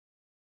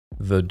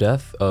The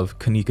death of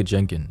Kenneka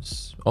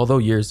Jenkins, although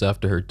years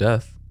after her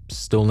death,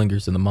 still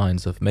lingers in the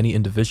minds of many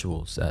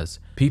individuals as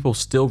people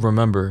still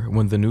remember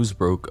when the news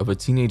broke of a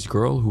teenage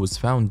girl who was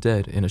found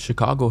dead in a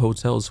Chicago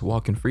hotel's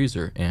walk-in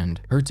freezer,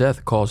 and her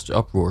death caused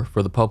uproar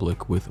for the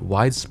public with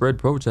widespread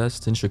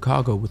protests in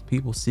Chicago with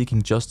people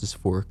seeking justice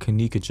for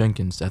Kenneka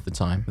Jenkins at the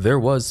time. There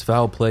was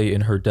foul play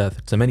in her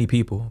death to many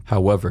people.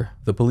 However,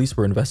 the police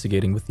were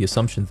investigating with the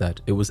assumption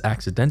that it was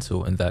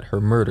accidental and that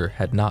her murder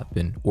had not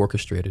been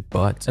orchestrated.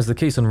 But as the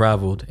case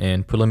unraveled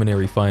and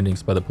preliminary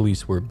findings by the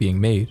police were being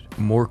made,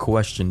 more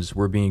questions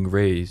were being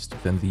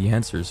raised than the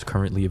answers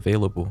currently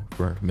available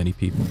for many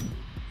people.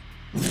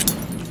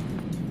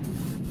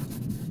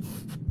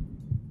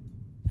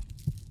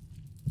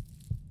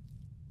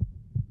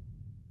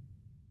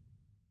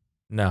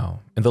 Now,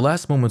 in the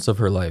last moments of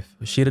her life,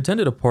 she had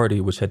attended a party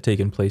which had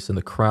taken place in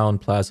the Crown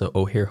Plaza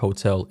O'Hare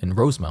Hotel in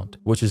Rosemount,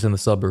 which is in the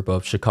suburb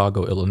of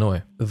Chicago,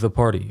 Illinois. The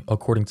party,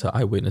 according to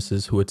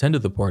eyewitnesses who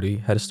attended the party,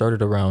 had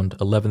started around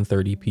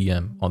 11:30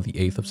 p.m. on the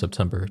 8th of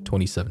September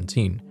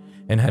 2017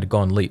 and had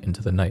gone late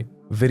into the night.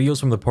 Videos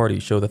from the party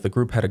show that the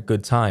group had a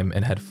good time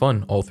and had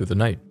fun all through the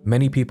night.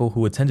 Many people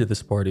who attended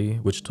this party,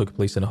 which took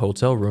place in a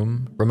hotel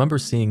room, remember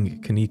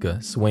seeing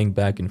Kenneka swaying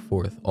back and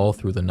forth all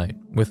through the night,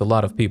 with a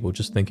lot of people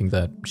just thinking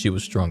that she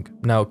was drunk.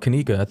 Now,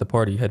 Kenneka at the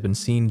party had been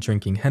seen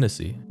drinking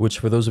Hennessy, which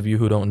for those of you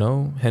who don't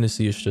know,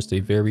 Hennessy is just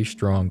a very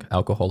strong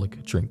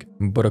alcoholic drink.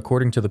 But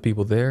according to the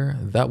people there,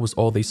 that was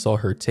all they saw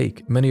her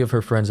take. Many of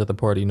her friends at the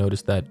party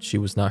noticed that she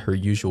was not her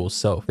usual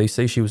self. They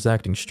say she was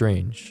acting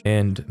strange,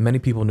 and many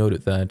people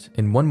noted that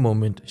in one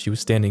moment she was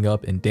standing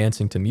up and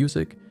dancing to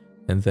music,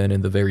 and then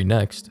in the very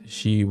next,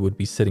 she would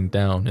be sitting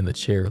down in the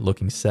chair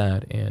looking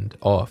sad and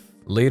off.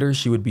 Later,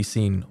 she would be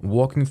seen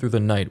walking through the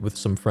night with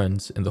some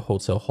friends in the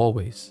hotel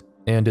hallways.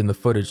 And in the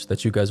footage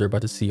that you guys are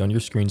about to see on your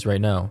screens right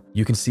now,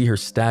 you can see her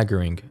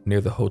staggering near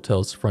the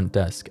hotel's front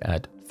desk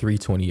at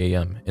 3:20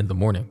 a.m. in the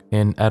morning.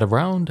 And at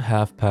around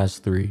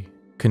 3:30,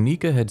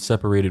 Kenneka had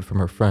separated from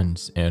her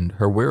friends, and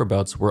her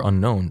whereabouts were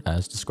unknown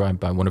as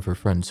described by one of her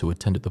friends who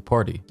attended the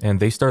party. And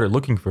they started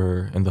looking for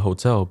her in the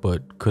hotel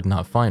but could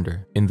not find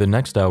her. In the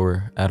next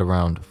hour, at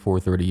around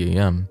 4:30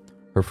 a.m.,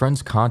 her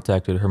friends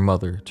contacted her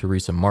mother,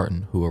 Teresa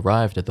Martin, who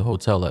arrived at the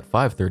hotel at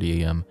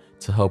 5:30 a.m.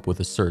 to help with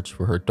a search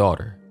for her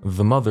daughter.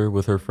 The mother,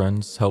 with her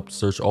friends, helped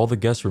search all the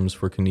guest rooms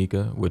for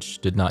Kenneka, which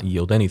did not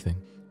yield anything.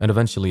 And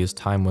eventually, as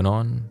time went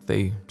on,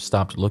 they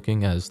stopped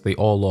looking as they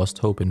all lost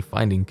hope in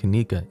finding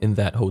Kenneka in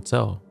that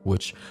hotel,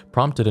 which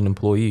prompted an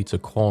employee to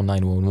call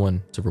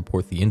 911 to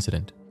report the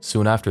incident.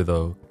 Soon after,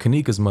 though,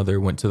 Kenneka's mother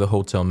went to the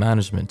hotel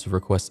management to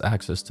request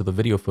access to the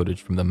video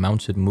footage from the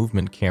mounted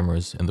movement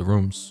cameras in the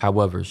rooms.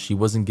 However, she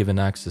wasn't given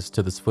access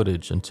to this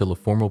footage until a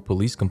formal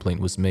police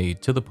complaint was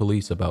made to the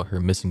police about her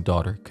missing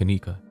daughter,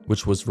 Kenneka,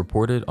 which was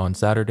reported on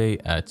Saturday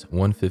at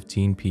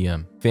 1:15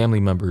 p.m. Family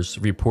members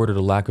reported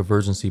a lack of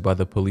urgency by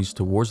the police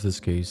towards this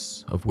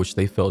case, of which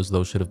they felt as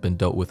though should have been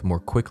dealt with more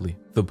quickly.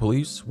 The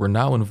police were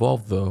now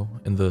involved, though,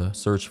 in the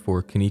search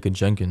for Kenneka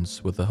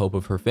Jenkins with the help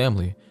of her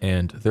family,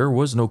 and there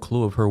was no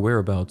clue of her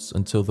whereabouts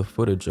until the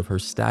footage of her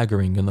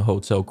staggering in the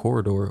hotel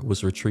corridor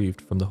was retrieved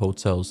from the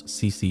hotel's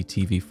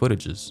CCTV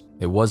footages.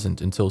 It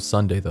wasn't until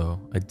Sunday, though,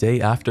 a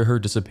day after her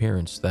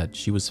disappearance, that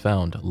she was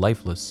found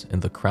lifeless in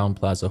the Crown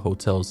Plaza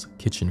Hotel's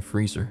kitchen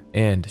freezer,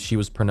 and she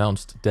was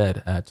pronounced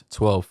dead at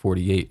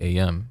 12:48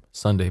 a.m.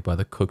 Sunday by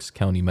the Cooks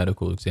County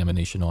Medical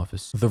Examination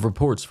Office. The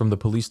reports from the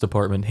police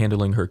department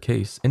handling her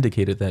case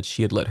indicated that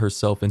she had let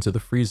herself into the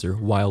freezer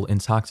while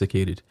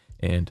intoxicated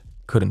and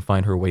couldn't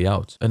find her way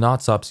out. An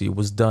autopsy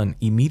was done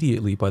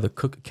immediately by the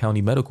Cook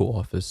County Medical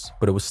Office,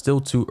 but it was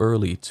still too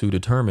early to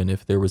determine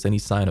if there was any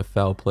sign of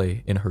foul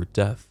play in her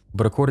death.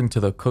 But according to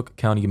the Cook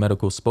County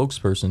medical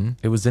spokesperson,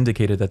 it was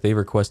indicated that they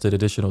requested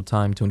additional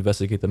time to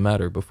investigate the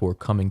matter before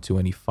coming to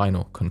any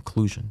final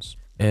conclusions.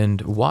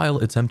 And while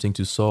attempting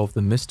to solve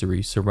the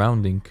mystery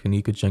surrounding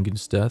Kenneka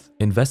Jenkins' death,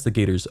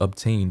 investigators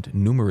obtained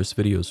numerous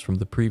videos from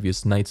the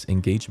previous night's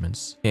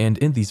engagements. And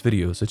in these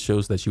videos, it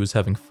shows that she was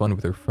having fun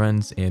with her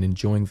friends and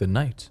enjoying the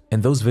night.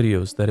 And those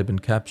videos that had been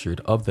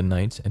captured of the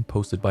night and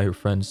posted by her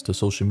friends to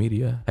social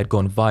media had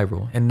gone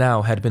viral, and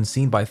now had been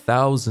seen by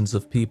thousands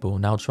of people,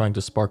 now trying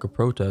to spark a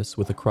protest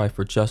with a cry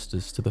for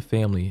justice to the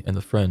family and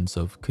the friends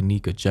of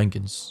Kenneka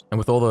Jenkins. And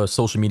with all the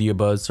social media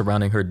buzz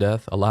surrounding her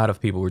death, a lot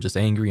of people were just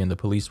angry, and the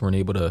police weren't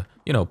able to,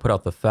 put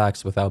out the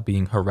facts without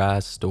being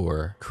harassed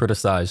or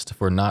criticized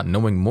for not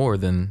knowing more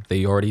than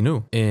they already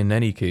knew. In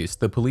any case,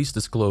 the police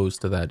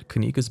disclosed that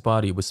Kenneka's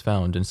body was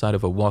found inside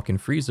of a walk-in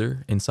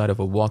freezer, inside of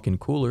a walk-in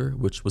cooler,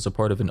 which was a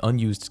part of an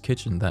unused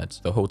kitchen that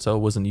the hotel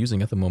wasn't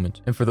using at the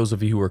moment. And for those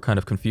of you who are kind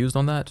of confused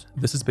on that,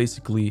 this is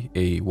basically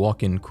a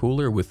walk-in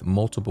cooler with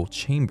multiple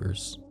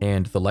chambers,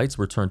 and the lights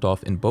were turned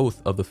off in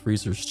both of the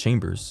freezer's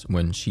chambers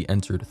when she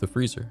entered the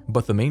freezer.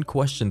 But the main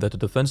question that the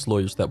defense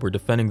lawyers that were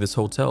defending this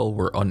hotel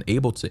were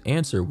unable to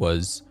answer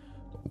was,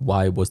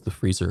 why was the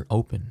freezer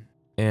open?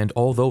 And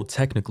although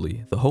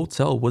technically the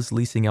hotel was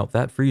leasing out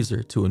that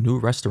freezer to a new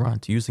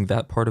restaurant using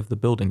that part of the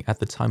building at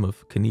the time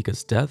of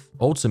Kenneka's death,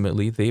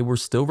 ultimately they were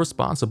still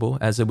responsible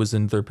as it was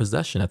in their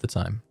possession at the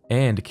time.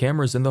 And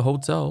cameras in the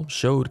hotel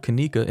showed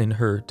Kenneka in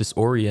her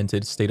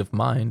disoriented state of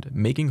mind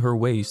making her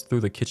ways through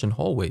the kitchen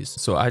hallways.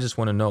 So I just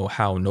want to know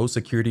how no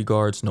security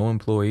guards, no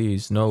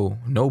employees,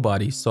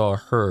 nobody saw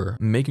her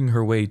making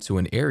her way to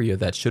an area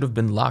that should have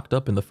been locked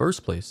up in the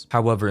first place.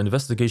 However,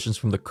 investigations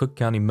from the Cook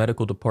County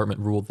Medical Department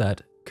ruled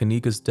that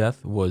Kenneka's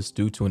death was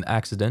due to an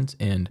accident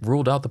and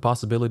ruled out the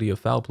possibility of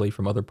foul play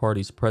from other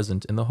parties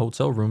present in the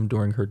hotel room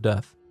during her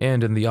death.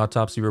 And in the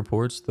autopsy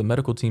reports, the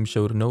medical team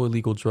showed no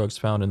illegal drugs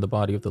found in the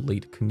body of the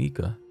late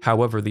Kenneka.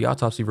 However, the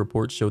autopsy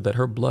report showed that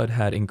her blood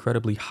had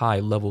incredibly high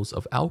levels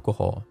of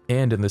alcohol.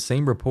 And in the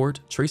same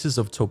report, traces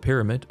of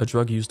topiramate, a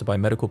drug used by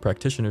medical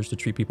practitioners to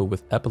treat people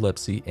with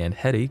epilepsy and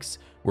headaches,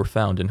 were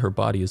found in her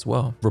body as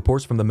well.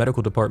 Reports from the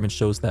medical department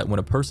shows that when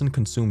a person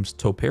consumes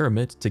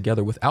topiramate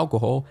together with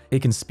alcohol,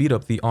 it can speed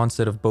up the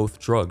onset of both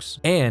drugs.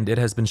 And it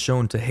has been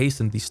shown to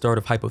hasten the start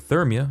of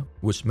hypothermia,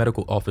 which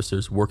medical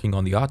officers working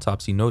on the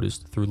autopsy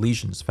noticed through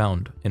lesions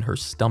found in her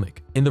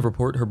stomach. In the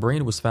report, her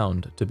brain was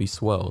found to be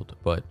swelled,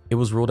 but it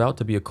was ruled out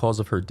to be a cause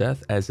of her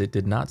death as it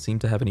did not seem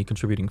to have any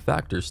contributing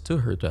factors to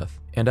her death.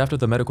 And after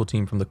the medical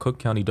team from the Cook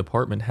County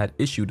Department had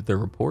issued their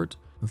report,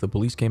 the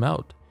police came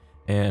out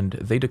and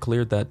they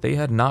declared that they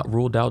had not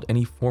ruled out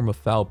any form of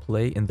foul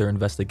play in their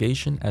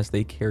investigation as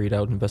they carried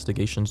out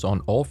investigations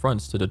on all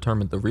fronts to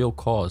determine the real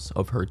cause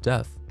of her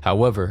death.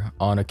 However,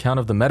 on account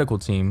of the medical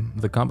team,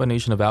 the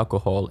combination of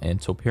alcohol and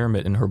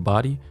topiramate in her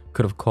body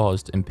could have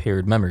caused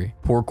impaired memory,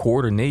 poor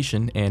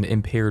coordination, and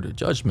impaired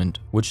judgment,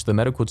 which the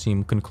medical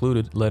team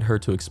concluded led her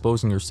to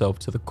exposing herself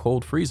to the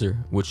cold freezer,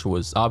 which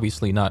was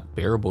obviously not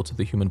bearable to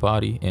the human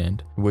body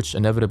and which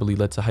inevitably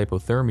led to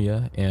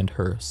hypothermia and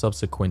her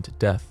subsequent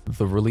death.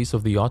 The release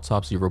of the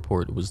autopsy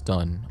report was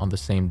done on the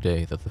same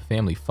day that the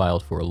family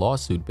filed for a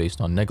lawsuit based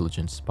on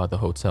negligence by the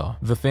hotel.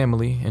 The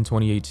family, in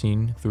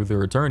 2018, through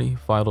their attorney,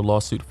 filed a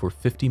lawsuit for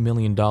 $50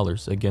 million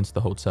against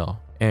the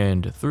hotel.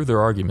 And through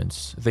their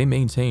arguments, they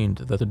maintained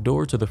that the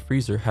door to the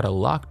freezer had a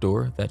lock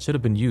door that should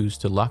have been used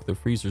to lock the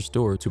freezer's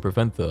door to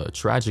prevent the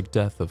tragic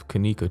death of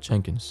Kenneka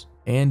Jenkins.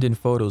 And in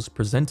photos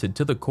presented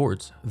to the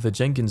court, the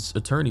Jenkins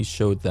attorneys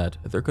showed that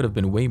there could have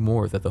been way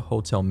more that the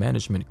hotel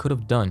management could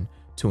have done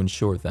to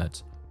ensure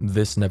that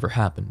this never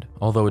happened.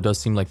 Although it does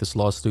seem like this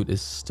lawsuit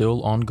is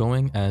still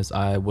ongoing, as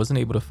I wasn't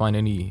able to find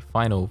any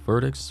final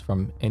verdicts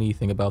from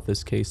anything about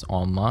this case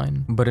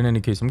online. But in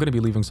any case, I'm going to be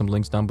leaving some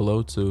links down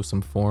below to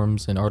some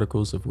forums and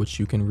articles of which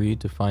you can read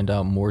to find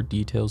out more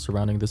details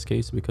surrounding this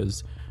case,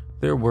 because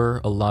there were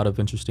a lot of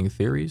interesting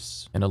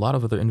theories and a lot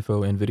of other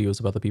info and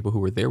videos about the people who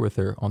were there with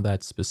her on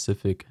that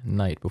specific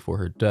night before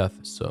her death.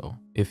 So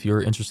if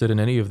you're interested in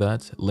any of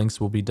that,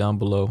 links will be down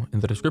below in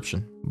the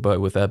description.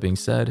 But with that being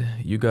said,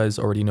 you guys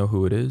already know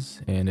who it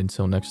is, and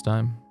until next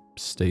time,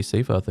 stay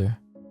safe out there.